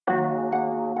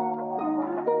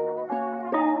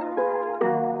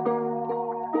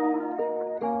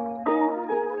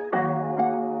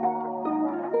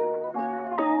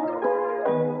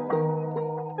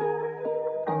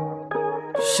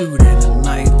Shoot in the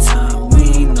nighttime, we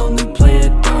ain't only play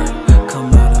it dark.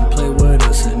 Come out and play with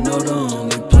us and know the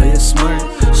only play it smart.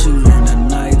 Shoot in the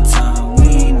nighttime, we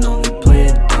ain't only play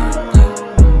it dark.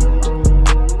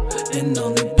 And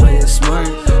only play it smart.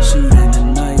 Shoot in the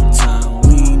nighttime,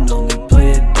 we ain't only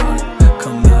play it dark.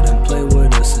 Come out and play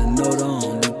with us and know the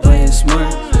only play it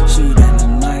smart. Shoot in the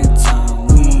nighttime,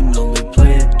 we ain't only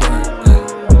play it dark.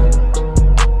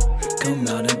 Come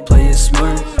out and play it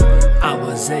smart. I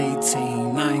was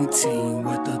 18, 19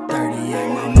 with the 38.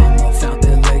 My mama found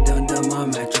it laid under my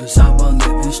mattress. I was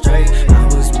living straight. I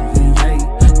was moving late.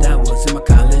 That was in my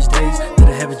college days.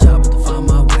 Didn't have a job but to find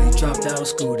my way. Dropped out of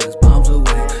school, there's bombs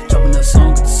away. Dropping a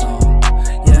song to the song.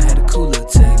 Yeah, I had a cooler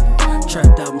tape.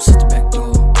 Trapped out my sister back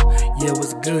door. Yeah, it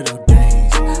was the good old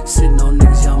days. Sitting on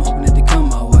niggas, yeah, I'm hoping that they come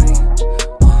my way.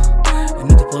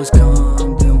 And if the police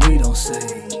come, then we don't say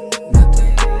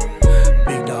nothing.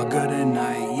 Big dog, good at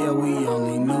night. Yeah, we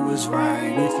only knew it's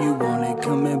right. If you want it,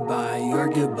 coming by or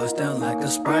get bust down like a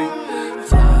Sprite.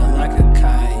 Fly like a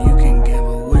kite, you can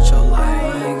gamble with your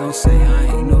life. I ain't gon' say I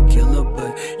ain't no killer,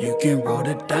 but you can roll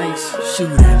the dice.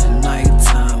 Shoot in the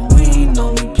nighttime, we ain't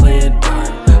only